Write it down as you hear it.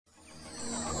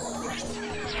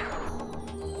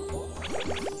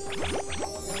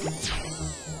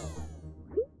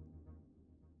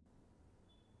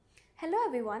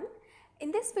everyone.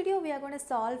 In this video we are going to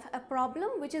solve a problem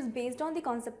which is based on the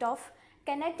concept of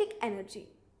kinetic energy.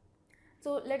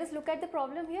 So let us look at the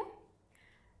problem here.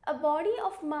 A body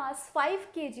of mass 5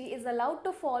 kg is allowed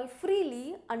to fall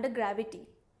freely under gravity.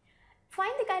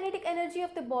 Find the kinetic energy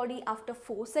of the body after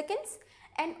 4 seconds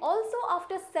and also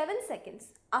after 7 seconds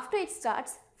after it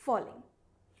starts falling.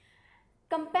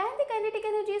 Compare the kinetic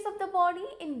energies of the body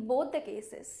in both the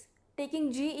cases,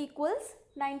 taking g equals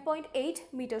 9.8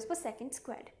 meters per second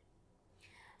squared.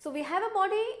 So we have a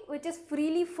body which is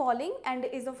freely falling and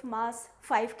is of mass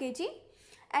 5 kg,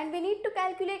 and we need to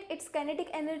calculate its kinetic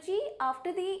energy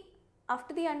after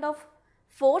the end of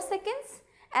 4 seconds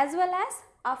as well as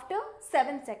after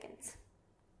 7 seconds.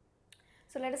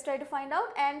 So let us try to find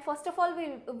out, and first of all we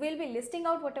will be listing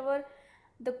out whatever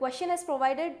the question has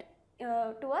provided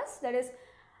to us. That is,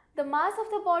 the mass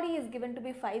of the body is given to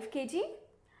be 5 kg.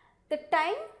 The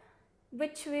time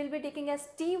which we will be taking as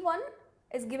t1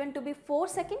 is given to be 4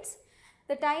 seconds.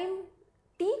 The time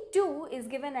t2 is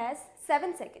given as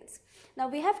 7 seconds. Now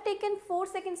we have taken 4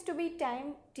 seconds to be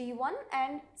time t1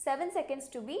 and 7 seconds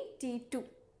to be t2.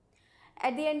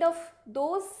 At the end of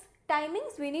those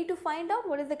timings we need to find out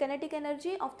what is the kinetic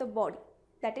energy of the body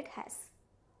that it has.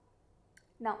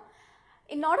 Now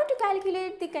in order to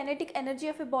calculate the kinetic energy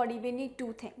of a body we need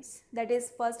two things. That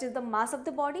is, first is the mass of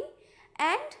the body,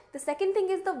 and the second thing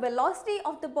is the velocity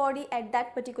of the body at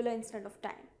that particular instant of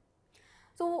time.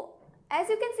 So as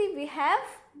you can see, we have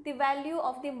the value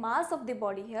of the mass of the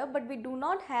body here, but we do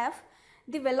not have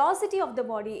the velocity of the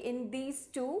body in these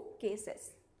two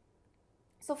cases.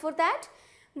 So for that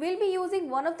we will be using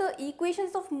one of the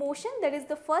equations of motion, that is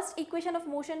the first equation of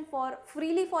motion for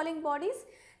freely falling bodies.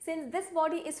 Since this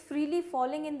body is freely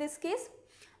falling in this case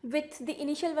with the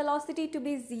initial velocity to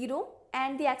be 0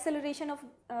 and the acceleration of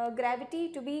gravity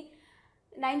to be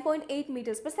 9.8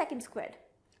 meters per second squared.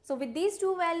 So with these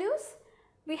two values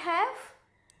we have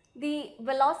the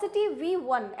velocity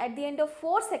v1 at the end of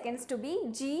 4 seconds to be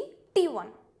gt1.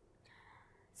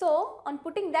 So on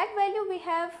putting that value we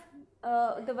have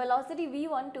the velocity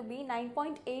v1 to be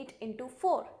 9.8 into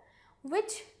 4,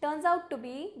 which turns out to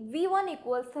be v1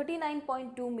 equals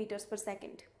 39.2 meters per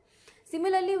second.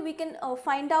 Similarly, we can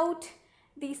find out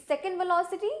the second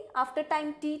velocity after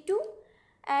time t2,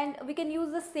 and we can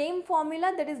use the same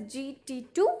formula, that is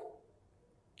gt2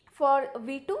 for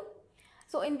v2.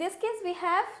 So in this case we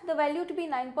have the value to be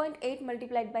 9.8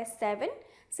 multiplied by 7,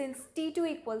 since t2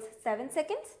 equals 7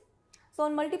 seconds. So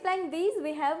on multiplying these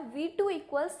we have v2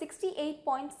 equals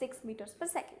 68.6 meters per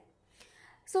second.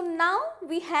 So now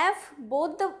we have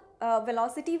both the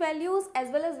velocity values as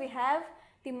well as we have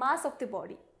the mass of the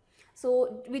body.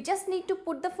 So we just need to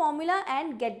put the formula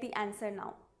and get the answer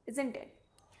now, isn't it?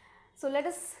 So let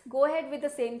us go ahead with the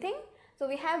same thing. So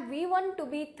we have v1 to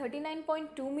be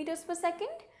 39.2 meters per second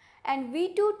and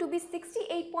v2 to be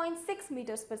 68.6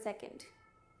 meters per second.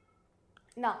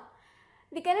 Now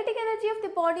the kinetic energy of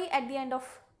the body at the end of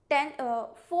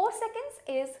 4 seconds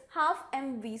is half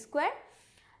mv squared.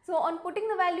 So on putting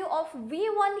the value of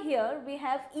v1 here, we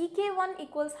have ek1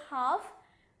 equals half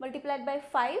multiplied by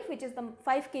 5, which is the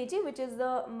 5 kg, which is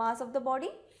the mass of the body,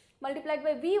 multiplied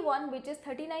by v1, which is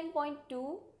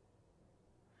 39.2,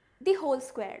 the whole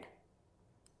squared.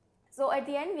 So at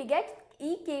the end we get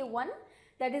ek1,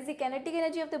 that is the kinetic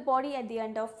energy of the body at the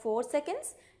end of 4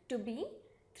 seconds, to be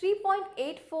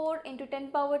 3.84 into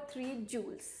 10 power 3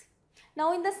 joules.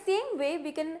 Now in the same way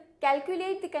we can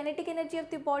calculate the kinetic energy of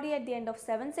the body at the end of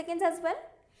 7 seconds as well.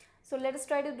 So let us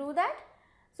try to do that.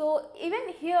 So even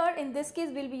here in this case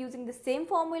we will be using the same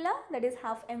formula, that is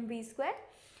half mv squared.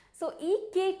 So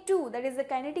ek2, that is the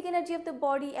kinetic energy of the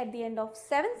body at the end of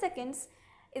 7 seconds,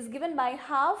 is given by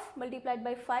half multiplied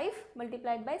by 5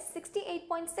 multiplied by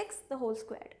 68.6 the whole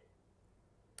squared.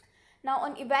 Now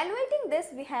on evaluating this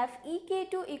we have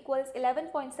ek2 equals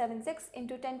 11.76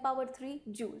 into 10 power 3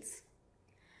 joules.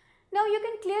 Now you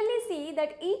can clearly see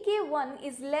that ek1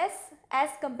 is less as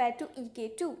compared to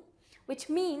ek2, which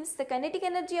means the kinetic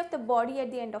energy of the body at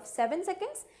the end of 7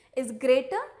 seconds is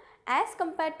greater as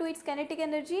compared to its kinetic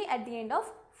energy at the end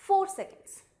of 4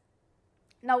 seconds.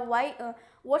 Now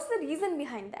what's the reason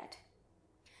behind that?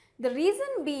 The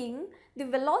reason being the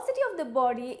velocity of the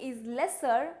body is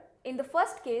lesser in the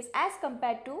first case as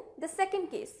compared to the second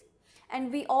case,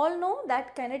 and we all know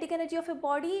that kinetic energy of a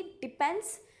body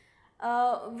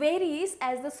varies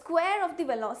as the square of the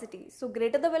velocity. So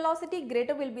greater the velocity,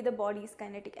 greater will be the body's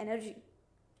kinetic energy.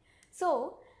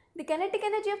 So the kinetic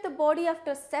energy of the body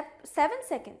after 7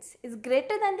 seconds is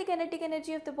greater than the kinetic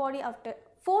energy of the body after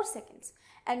 4 seconds,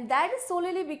 and that is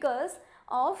solely because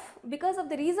because of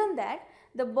the reason that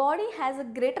the body has a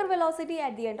greater velocity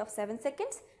at the end of 7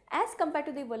 seconds as compared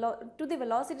to the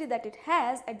velocity that it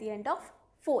has at the end of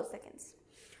 4 seconds.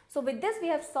 So with this we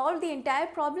have solved the entire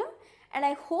problem, and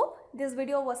I hope this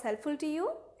video was helpful to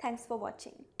you. Thanks for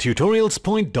watching.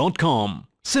 TutorialsPoint.com.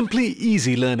 Simply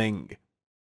easy learning.